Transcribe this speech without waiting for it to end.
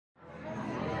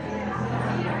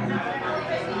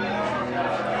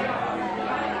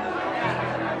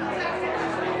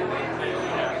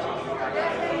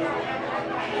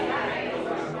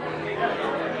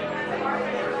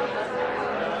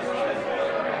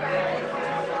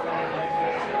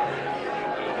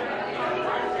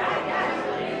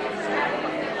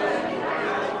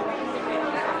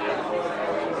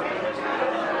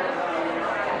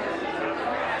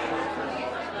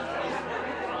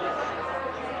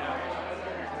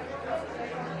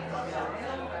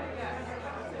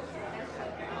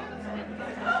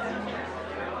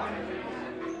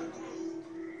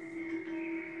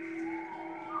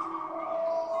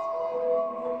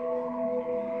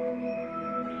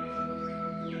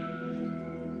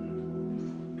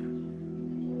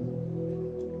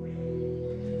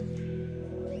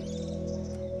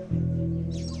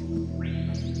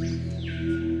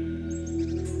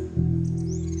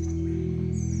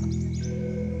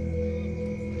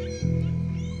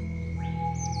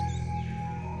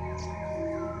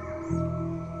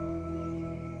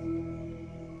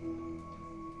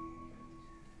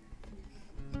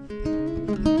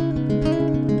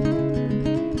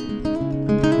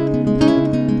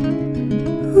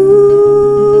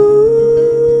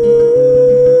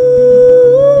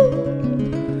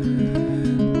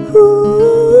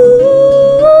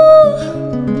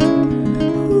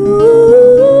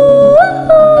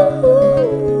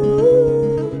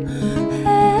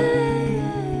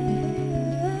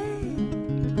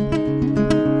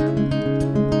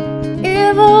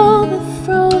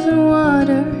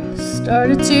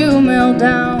started to melt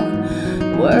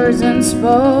down. Words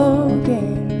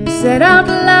unspoken, said out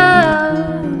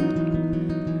loud.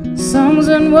 Songs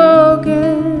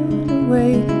unwoken,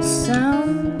 awakened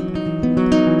sound.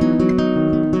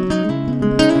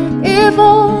 If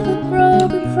all the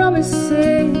broken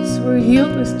promises were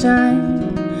healed with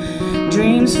time,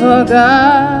 dreams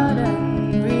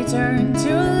forgotten, returned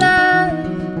to life.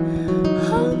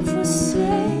 Hope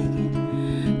forsaken,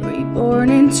 reborn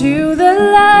into the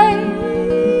light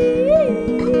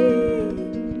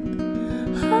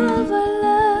of our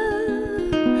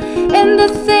love. And the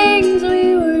things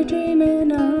we were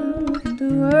dreaming of, the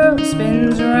world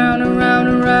spins around, around,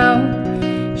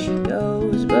 around. She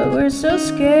goes, but we're so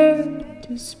scared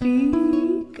to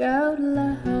speak out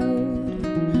loud.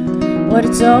 What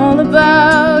it's all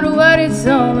about, what it's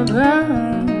all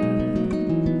about,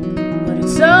 what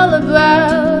it's all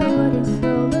about, what it's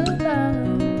all about.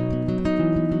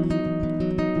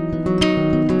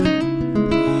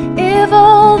 If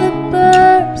all the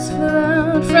birds flew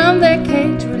out from their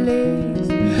cage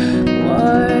released,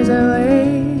 wars are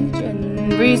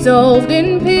waging, resolved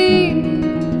in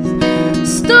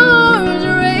peace, storms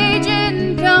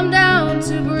raging, come down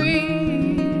to breathe.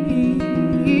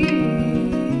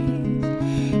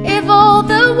 If all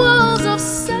the walls of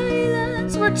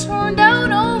silence were torn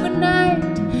down overnight,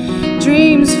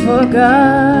 dreams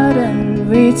forgotten,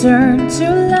 return to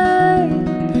life.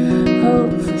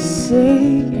 Hope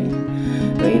forsaken,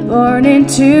 reborn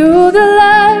into the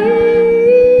light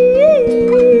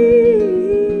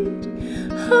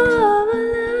of our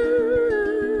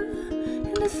love.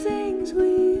 And the things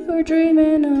we were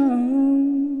dreaming of.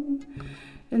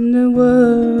 And the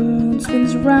world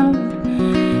spins round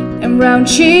and round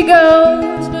she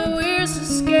goes, but we're so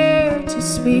scared to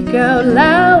speak out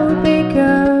loud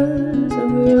because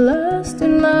we're lost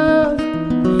in love.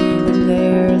 And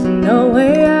there's no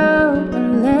way out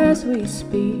unless we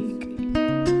speak,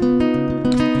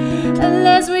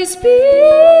 unless we speak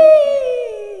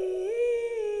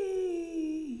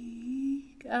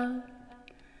out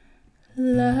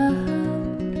loud.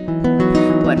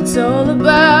 What it's all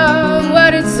about,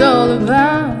 what it's all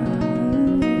about.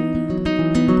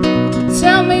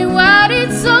 Tell me what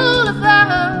it's all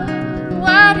about,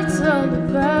 what it's all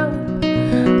about,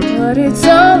 what it's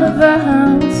all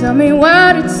about. Tell me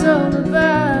what it's all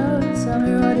about, tell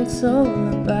me what it's all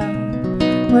about,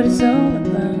 what it's all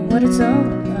about, what it's all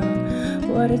about,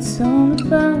 what it's all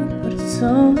about, what it's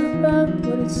all about,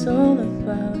 what it's all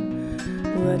about,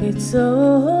 what it's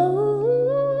all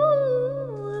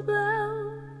about.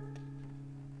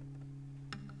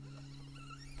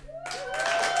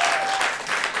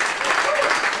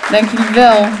 Dank jullie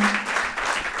wel.